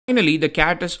Finally, the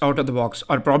cat is out of the box,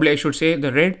 or probably I should say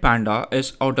the red panda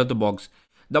is out of the box.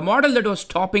 The model that was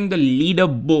topping the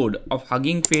leaderboard of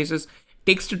Hugging Face's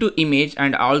text to image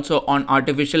and also on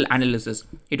artificial analysis.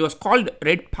 It was called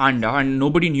Red Panda and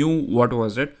nobody knew what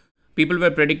was it. People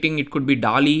were predicting it could be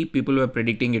DALL-E, people were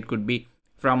predicting it could be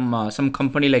from some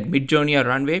company like Midjourney or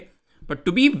Runway. But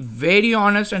to be very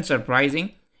honest and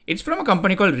surprising, it's from a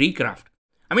company called Recraft.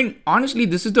 I mean, honestly,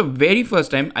 this is the very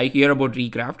first time I hear about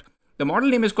Recraft. The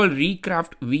model name is called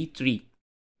Recraft V3.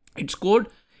 It's scored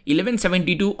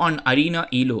 1172 on Arena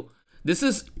Elo. This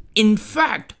is, in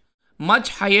fact, much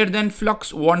higher than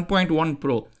Flux 1.1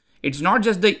 Pro. It's not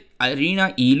just the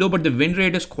Arena Elo, but the win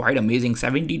rate is quite amazing,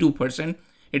 72%.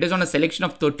 It is on a selection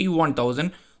of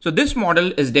 31,000. So this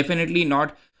model is definitely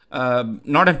not a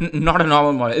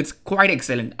normal model. It's quite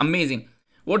excellent, amazing.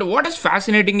 What is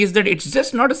fascinating is that it's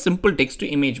just not a simple text to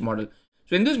image model.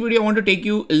 So in this video, I want to take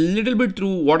you a little bit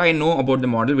through what I know about the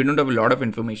model. We don't have a lot of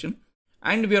information.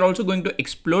 And we are also going to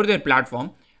explore their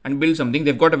platform and build something.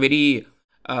 They've got a very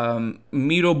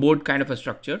Miro board kind of a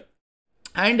structure.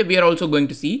 And we are also going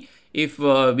to see if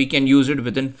we can use it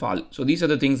within FAL. So these are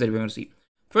the things that we're going to see.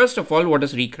 First of all, what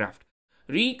is Recraft?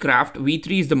 Recraft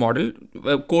V3 is the model.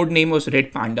 Code name was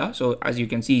Red Panda. So as you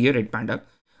can see here, Red Panda.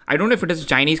 I don't know if it is a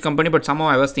Chinese company, but somehow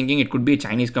I was thinking it could be a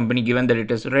Chinese company given that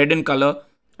it is red in color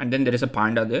and then there is a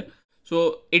panda there.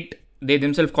 So they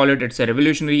themselves call it, it's a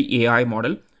revolutionary AI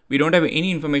model. We don't have any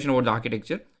information about the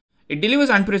architecture. It delivers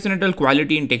unprecedented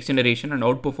quality in text generation and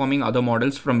outperforming other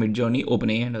models from Midjourney,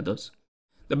 OpenAI and others.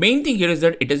 The main thing here is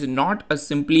that it is not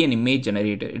simply an image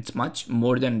generator. It's much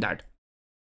more than that.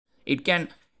 It can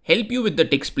help you with the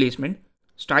text placement,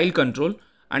 style control,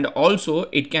 and also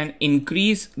it can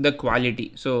increase the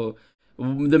quality. So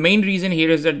the main reason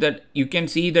here is that you can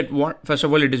see that first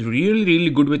of all, it is really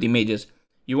good with images.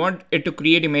 You want it to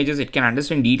create images, it can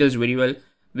understand details very well.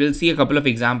 We'll see a couple of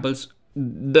examples.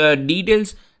 The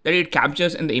details that it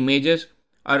captures in the images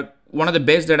are one of the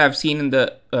best that I've seen in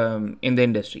the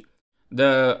industry.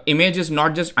 The image is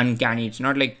not just uncanny. It's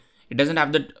not like it doesn't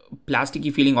have that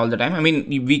plasticky feeling all the time. I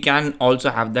mean, we can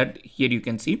also have that here, you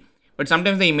can see. But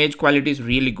sometimes the image quality is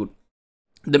really good.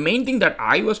 The main thing that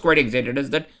I was quite excited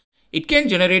is that it can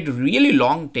generate really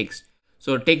long text.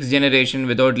 So text generation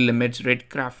without limits.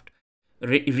 Recraft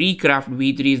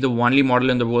V3 is the only model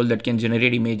in the world that can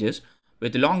generate images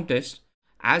with long text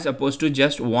as opposed to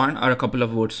just one or a couple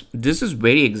of words. This is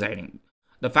very exciting.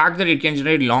 The fact that it can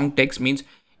generate long text means,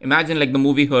 imagine like the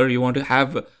movie Her, you want to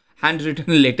have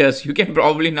handwritten letters. You can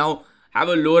probably now have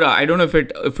a LoRa. I don't know if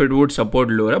it would support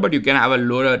LoRa, but you can have a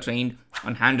LoRa trained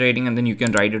on handwriting and then you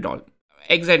can write it all.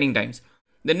 Exciting times.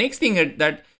 The next thing is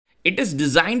that it is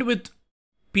designed with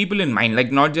people in mind,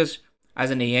 like not just as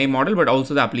an AI model, but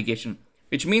also the application,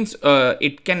 which means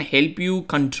it can help you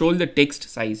control the text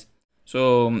size.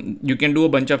 So you can do a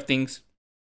bunch of things.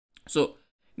 So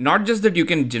not just that you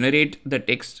can generate the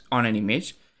text on an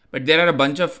image, but there are a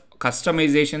bunch of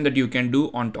customization that you can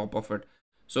do on top of it.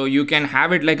 So you can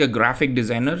have it like a graphic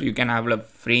designer. You can have like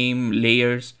frame,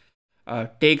 layers,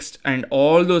 text, and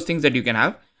all those things that you can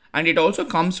have. And it also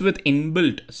comes with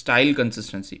inbuilt style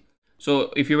consistency.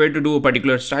 So if you were to do a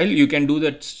particular style, you can do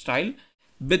that style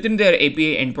within their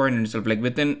API endpoint itself, like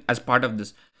within as part of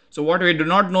this. So what we do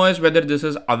not know is whether this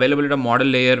is available at a model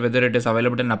layer, whether it is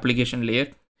available at an application layer.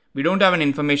 We don't have an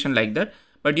information like that,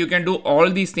 but you can do all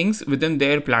these things within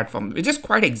their platform, which is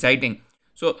quite exciting.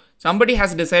 So somebody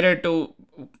has decided to,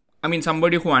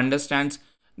 somebody who understands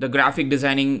the graphic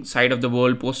designing side of the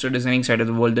world, poster designing side of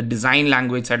the world, the design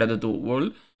language side of the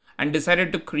world, and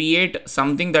decided to create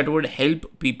something that would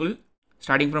help people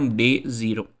starting from day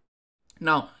zero.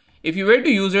 Now, if you were to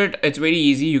use it, it's very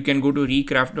easy. You can go to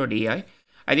recraft.ai.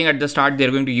 I think at the start,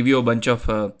 they're going to give you a bunch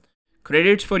of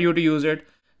credits for you to use it.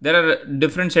 There are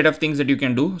different set of things that you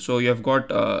can do. So you have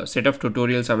got a set of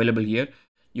tutorials available here.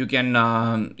 You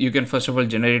can first of all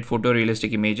generate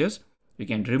photorealistic images. You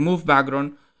can remove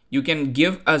background. You can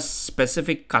give a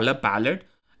specific color palette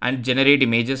and generate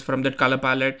images from that color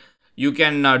palette. You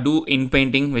can do in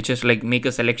painting, which is like make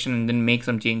a selection and then make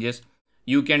some changes.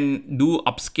 You can do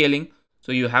upscaling.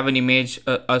 So you have an image,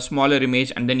 a smaller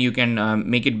image, and then you can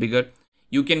make it bigger.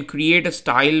 You can create a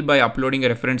style by uploading a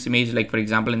reference image. Like for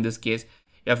example, in this case,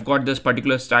 you have got this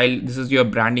particular style. This is your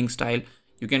branding style.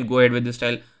 You can go ahead with this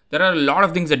style. There are a lot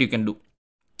of things that you can do.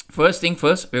 First thing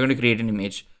first, we're going to create an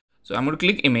image. So I'm going to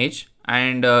click image,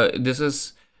 and this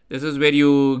is where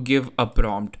you give a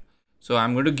prompt. So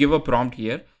I'm going to give a prompt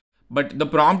here, but the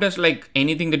prompt is like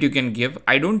anything that you can give.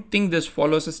 I don't think this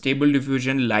follows a stable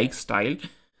diffusion like style.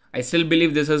 I still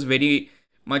believe this is very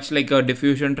much like a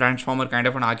diffusion transformer kind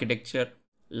of an architecture.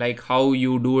 like how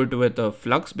you do it with a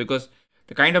Flux, because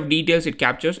the kind of details it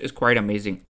captures is quite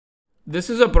amazing. This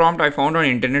is a prompt I found on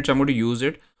internet, so I'm going to use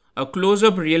it. A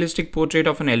close-up realistic portrait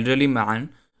of an elderly man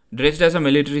dressed as a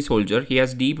military soldier. He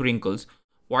has deep wrinkles,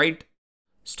 white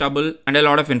stubble, and a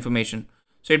lot of information.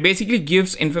 So it basically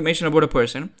gives information about a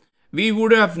person. We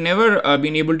would have never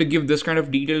been able to give this kind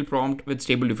of detailed prompt with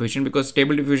Stable Diffusion, because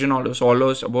Stable Diffusion always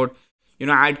allows about,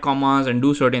 add commas and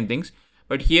do certain things.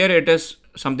 But here it is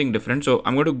something different. So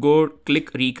I'm going to go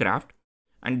click Recraft,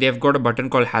 and they've got a button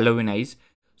called Halloween Eyes.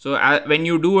 So when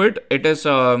you do it, it is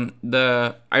I don't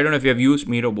know if you have used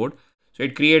Miro board. So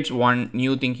it creates one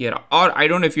new thing here. Or I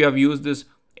don't know if you have used this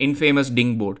infamous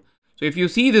Ding board. So if you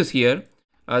see this here,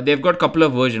 they've got a couple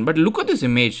of versions. But look at this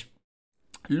image.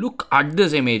 Look at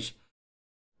this image.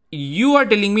 You are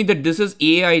telling me that this is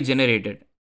AI generated.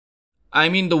 I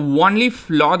mean, the only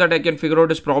flaw that I can figure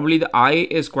out is probably the eye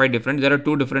is quite different. There are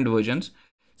two different versions.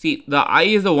 See, the eye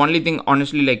is the only thing,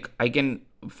 honestly, like I can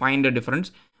find a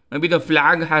difference. Maybe the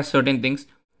flag has certain things.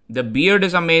 The beard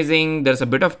is amazing. There's a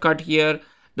bit of cut here.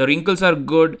 The wrinkles are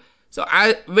good. So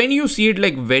when you see it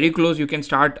like very close, you can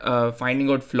start finding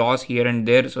out flaws here and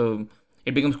there. So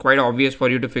it becomes quite obvious for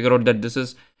you to figure out that this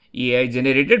is AI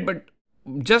generated. But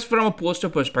just from a poster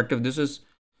perspective, this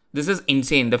is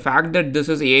insane. The fact that this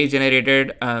is AI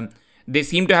generated, they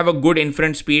seem to have a good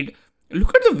inference speed.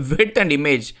 Look at the width and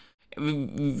image.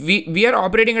 We are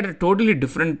operating at a totally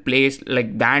different place,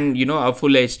 like than a full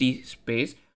HD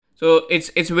space. So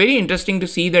it's very interesting to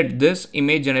see that this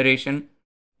image generation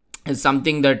is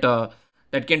something that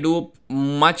that can do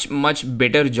much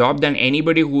better job than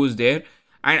anybody who is there.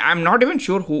 And I'm not even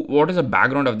sure what is the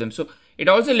background of them. So it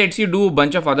also lets you do a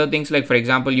bunch of other things, like for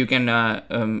example, you can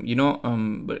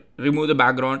remove the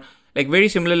background, like very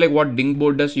similar like what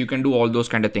Dingboard does. You can do all those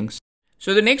kind of things.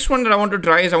 So the next one that I want to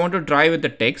try is with the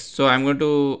text. So I'm going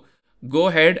to go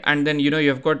ahead, and then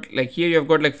you've got like here you've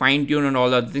got like fine tune and all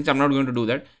the other things. I'm not going to do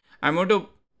that. I'm going to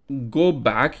go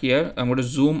back here. I'm going to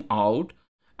zoom out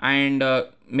and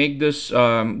make this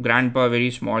grandpa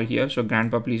very small here. So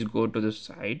grandpa, please go to the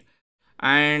side.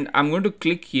 And I'm going to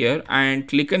click here and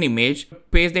click an image,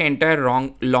 paste the entire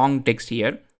long text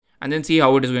here, and then see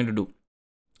how it is going to do.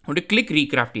 I'm going to click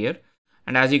Recraft here,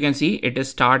 and as you can see, it is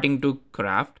starting to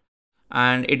craft,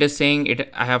 and it is saying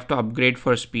I have to upgrade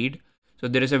for speed. So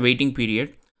there is a waiting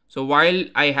period. So while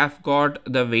I have got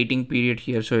the waiting period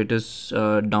here, so it is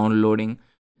downloading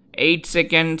 8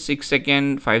 seconds, 6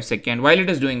 seconds, 5 seconds. While it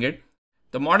is doing it,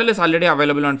 the model is already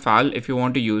available on FAL if you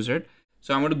want to use it.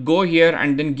 So I'm going to go here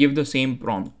and then give the same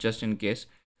prompt just in case.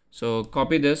 So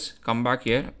copy this, come back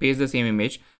here, paste the same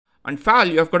image. On FAL,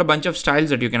 you have got a bunch of styles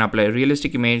that you can apply: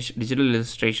 realistic image, digital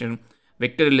illustration,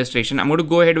 vector illustration. I'm going to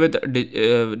go ahead with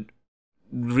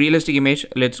realistic image.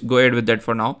 Let's go ahead with that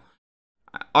for now.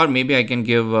 Or maybe I can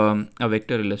give a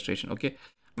vector illustration. Okay,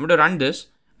 I'm going to run this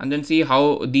and then see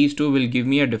how these two will give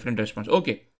me a different response.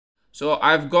 Okay, so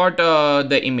I've got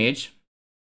the image.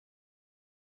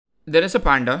 There is a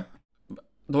panda.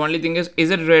 The only thing is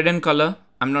it red in color?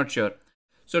 I'm not sure.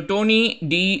 So Tony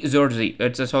D. Zorzi,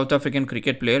 it's a South African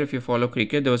cricket player. If you follow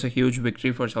cricket, there was a huge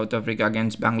victory for South Africa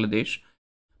against Bangladesh.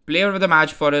 Player of the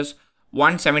match for us,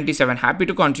 177. Happy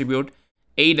to contribute.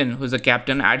 Aiden, who's the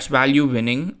captain, adds value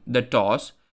winning the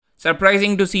toss.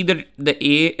 Surprising to see that the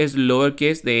A is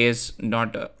lowercase, the A is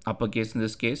not uppercase in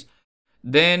this case.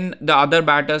 Then the other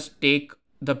batters take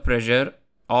the pressure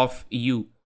off you.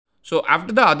 So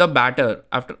after the other batter,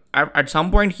 at some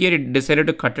point here, it decided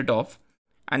to cut it off,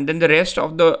 and then the rest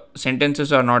of the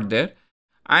sentences are not there,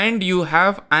 and you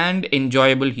have and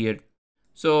enjoyable here.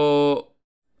 So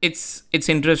it's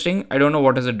interesting. I don't know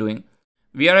what is it doing.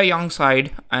 We are a young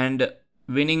side, and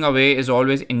winning away is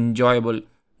always enjoyable.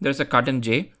 There's a cut in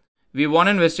J. We won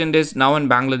in West Indies, now in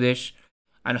Bangladesh,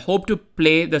 and hope to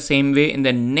play the same way in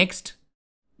the next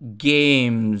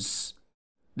games.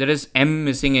 There is M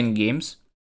missing in games.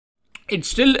 It's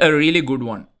still a really good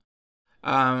one,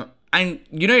 and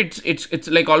it's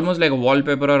like almost like a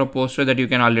wallpaper or a poster that you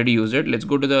can already use it. Let's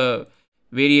go to the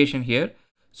variation here.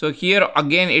 So here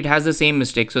again it has the same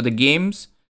mistake. So the games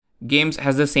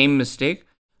has the same mistake.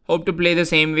 Hope to play the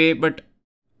same way, but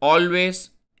always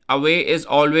away is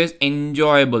always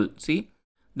enjoyable. See,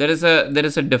 there is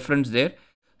a difference there.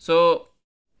 So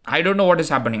I don't know what is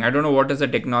happening. I don't know what is the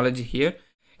technology here.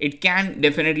 It can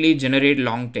definitely generate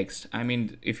long text. I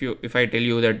mean, if I tell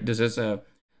you that this is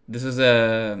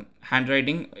a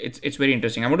handwriting, it's very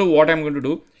interesting. I'm going to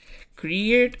do,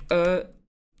 create a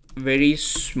very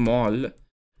small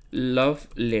love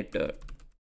letter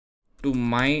to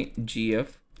my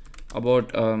GF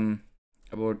about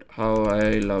how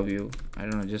I love you. I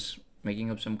don't know, just making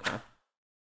up some crap.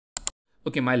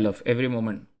 Okay, my love, every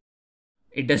moment.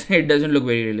 It doesn't look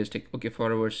very realistic. Okay,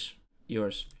 forwards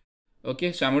yours.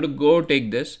 Okay, so I'm going to go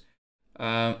take this.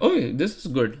 Oh, this is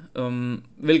good.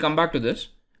 We'll come back to this.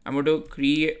 I'm going to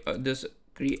create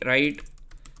write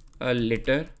a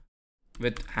letter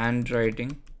with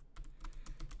handwriting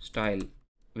style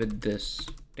with this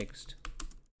text.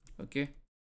 Okay,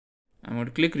 I'm going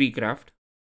to click Recraft.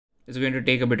 It's going to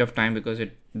take a bit of time because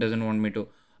it doesn't want me to.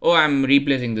 Oh, I'm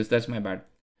replacing this. That's my bad.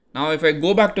 Now, if I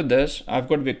go back to this, I've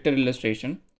got vector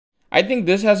illustration. I think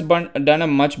this has done a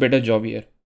much better job here.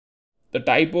 The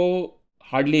typo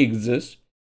hardly exists,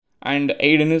 and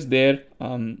Aiden is there.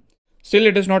 Still,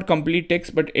 it is not complete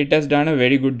text, but it has done a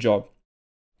very good job.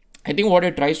 I think what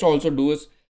it tries to also do is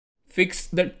fix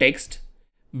the text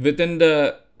within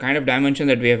the kind of dimension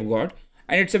that we have got.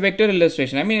 And it's a vector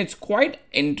illustration. I mean, it's quite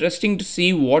interesting to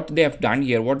see what they have done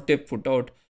here, what they've put out.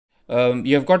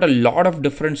 You have got a lot of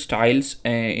different styles,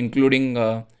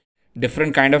 including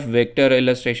different kind of vector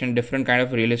illustration, different kind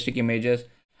of realistic images.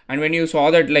 And when you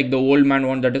saw that, like the old man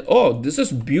one, that is, oh, this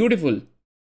is beautiful.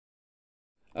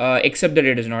 Except that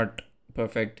it is not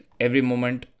perfect. Every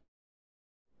moment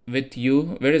with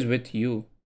you. Where is with you?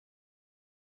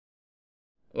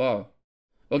 Wow.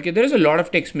 Okay, there is a lot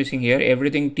of text missing here.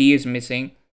 Everything T is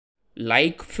missing.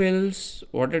 Like fills.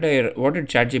 What did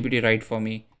ChatGPT write for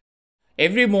me?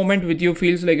 Every moment with you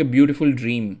feels like a beautiful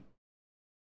dream.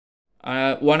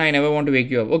 One, I never want to wake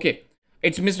you up. Okay,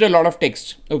 it's missed a lot of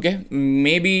text. Okay,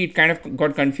 maybe it kind of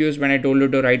got confused when I told you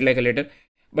to write like a letter.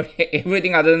 But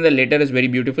everything other than the letter is very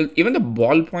beautiful. Even the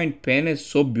ballpoint pen is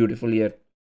so beautiful here.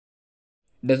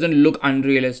 Doesn't look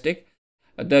unrealistic.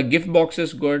 The gift box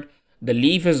is good. The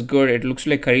leaf is good. It looks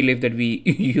like curry leaf that we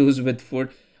use with food.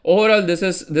 Overall, this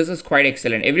is quite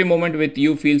excellent. Every moment with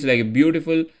you feels like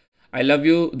beautiful. I love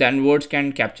you than words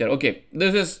can capture. Okay,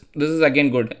 this is again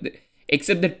good.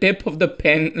 Except the tip of the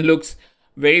pen looks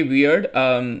very weird.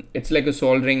 It's like a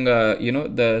soldering,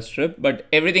 the strip, but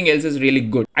everything else is really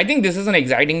good. I think this is an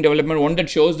exciting development, one that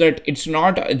shows that it's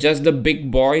not just the big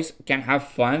boys can have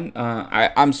fun.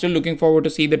 I'm still looking forward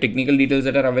to see the technical details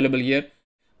that are available here.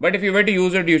 But if you were to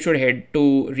use it, you should head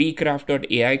to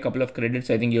recraft.ai. Couple of credits,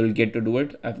 I think you'll get to do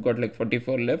it. I've got like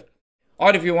 44 left.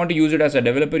 Or if you want to use it as a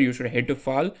developer, you should head to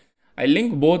Fall. I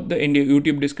link both in the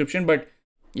YouTube description. But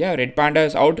yeah, Red Panda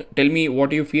is out. Tell me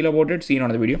what you feel about it. See you in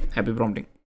another video. Happy prompting.